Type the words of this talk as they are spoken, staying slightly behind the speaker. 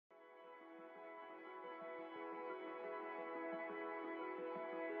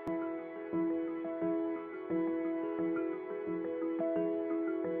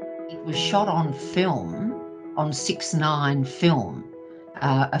was shot on film, on 6:9 film,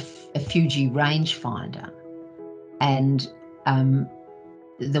 a Fuji rangefinder, and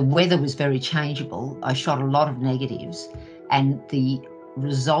the weather was very changeable. I shot a lot of negatives, and the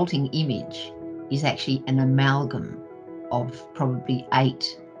resulting image is actually an amalgam of probably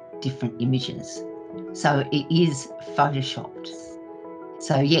 8 different images. So it is photoshopped.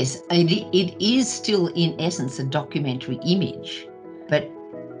 So yes, it is still in essence a documentary image, but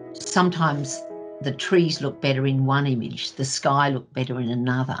sometimes the trees look better in one image, the sky looked better in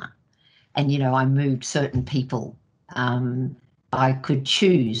another. And, you know, I moved certain people. I could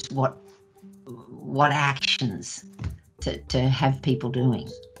choose what actions to have people doing.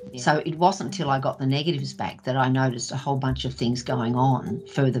 Yeah. So it wasn't until I got the negatives back that I noticed a whole bunch of things going on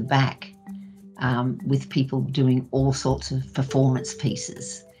further back, with people doing all sorts of performance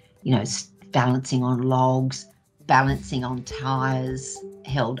pieces, you know, balancing on logs, balancing on tyres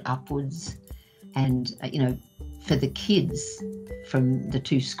held upwards. And, you know, for the kids from the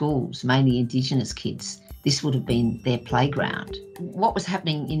 2 schools, mainly Indigenous kids, this would have been their playground. What was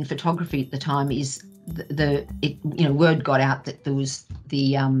happening in photography at the time is word got out that there was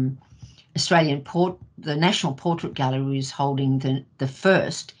the the National Portrait Gallery was holding the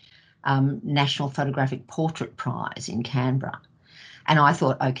first National Photographic Portrait Prize in Canberra. And I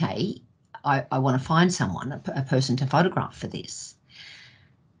thought, okay, I want to find someone, a person to photograph for this.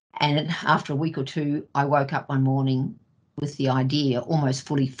 And after a week or two, I woke up one morning with the idea, almost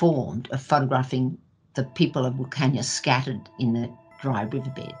fully formed, of photographing the people of Wilcannia scattered in the dry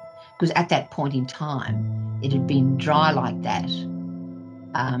riverbed. Because at that point in time, it had been dry like that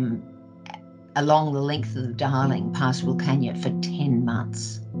along the length of the Darling past Wilcannia for 10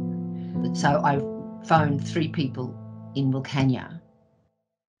 months. So I phoned 3 people in Wilcannia,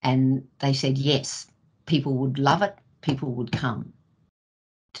 and they said yes, people would love it, people would come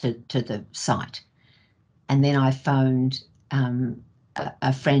to the site. And then I phoned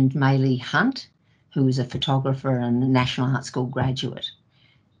a friend, Maylee Hunt, who was a photographer and a National Art School graduate,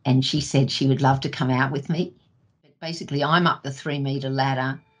 and she said she would love to come out with me. But basically, I'm up the 3-metre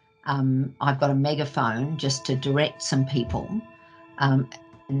ladder. I've got a megaphone just to direct some people. And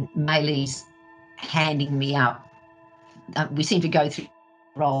Maylee's handing me up. We seem to go through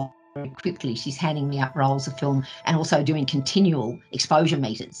roll very quickly. She's handing me up rolls of film and also doing continual exposure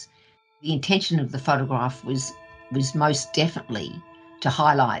meters. The intention of the photograph was most definitely to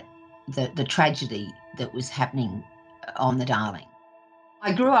highlight the tragedy that was happening on the Darling.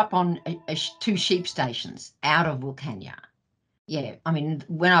 I grew up on 2 sheep stations out of Wilcannia. Yeah, I mean,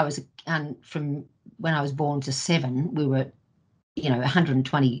 when I was born to 7, we were,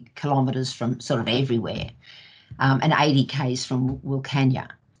 120 kilometres from sort of everywhere, and 80 k's from Wilcannia.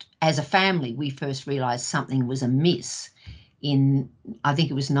 As a family, we first realised something was amiss in, I think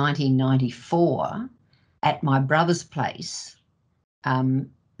it was 1994, at my brother's place.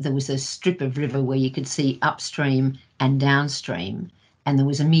 There was a strip of river where you could see upstream and downstream, and there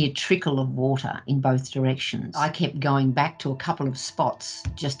was a mere trickle of water in both directions. I kept going back to a couple of spots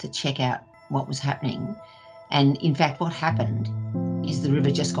just to check out what was happening. And in fact, what happened is the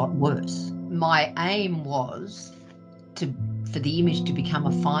river just got worse. My aim was for the image to become a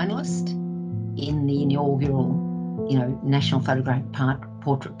finalist in the inaugural, National Photographic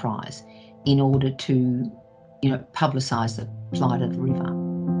Portrait Prize, in order to, publicise the plight of the river.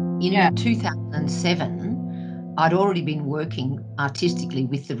 In 2007, I'd already been working artistically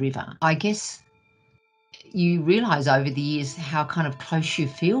with the river. I guess you realise over the years how kind of close you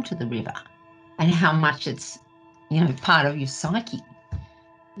feel to the river and how much it's, part of your psyche.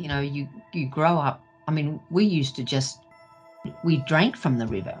 You grow up. I mean, we drank from the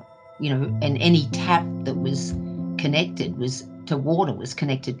river, and any tap that was connected to water was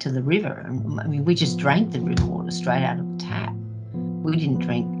connected to the river. And I mean, we just drank the river water straight out of the tap. We didn't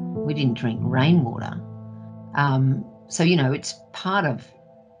drink rainwater. So, it's part of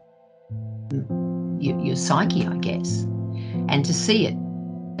your psyche, I guess. And to see it,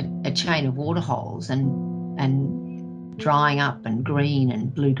 a chain of water holes and drying up and green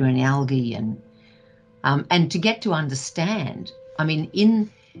and blue-green algae and to get to understand, I mean,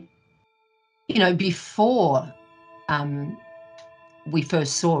 before we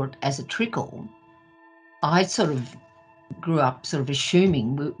first saw it as a trickle, I sort of grew up sort of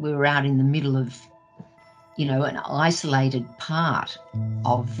assuming we were out in the middle of, an isolated part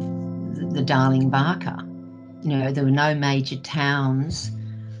of the Darling Barka. There were no major towns.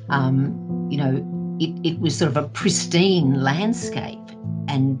 It was sort of a pristine landscape,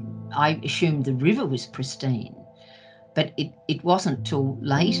 and I assumed the river was pristine. But it wasn't till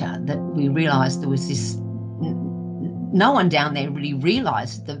later that we realised there was this no one down there really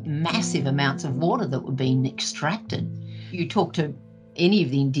realised the massive amounts of water that were being extracted. You talk to any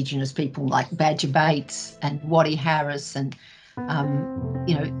of the Indigenous people like Badger Bates and Waddy Harris, and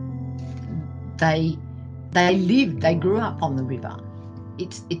you know, they grew up on the river.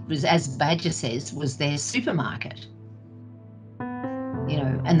 It was, as Badger says, was their supermarket. You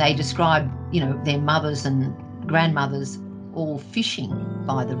know, and they describe, you know, their mothers and grandmothers all fishing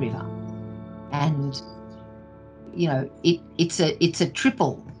by the river, and you know, it's a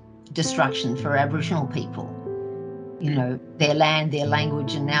triple destruction for Aboriginal people. You know, their land, their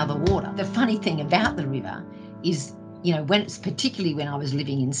language, and now the water. The funny thing about the river is, you know, particularly when I was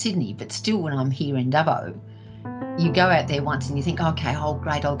living in Sydney, but still when I'm here in Dubbo, you go out there once and you think, okay, oh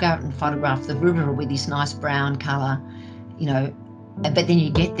great, I'll go out and photograph the river with this nice brown colour, you know, but then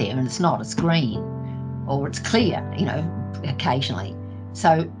you get there and it's not, it's green or it's clear, you know, occasionally.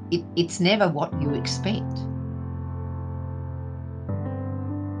 So it's never what you expect.